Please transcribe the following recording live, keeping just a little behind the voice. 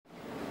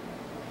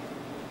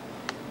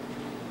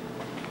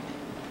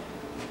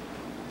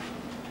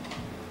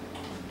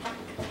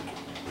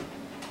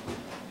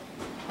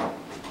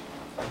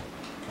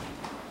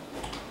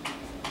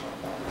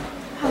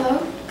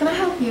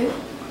You?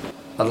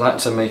 I'd like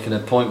to make an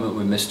appointment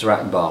with Mr.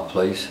 Akbar,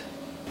 please.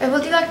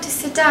 Would you like to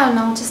sit down?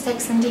 I'll just take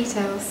some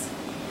details.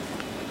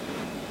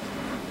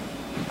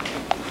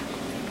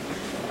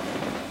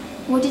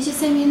 What did you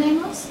say your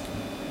name was?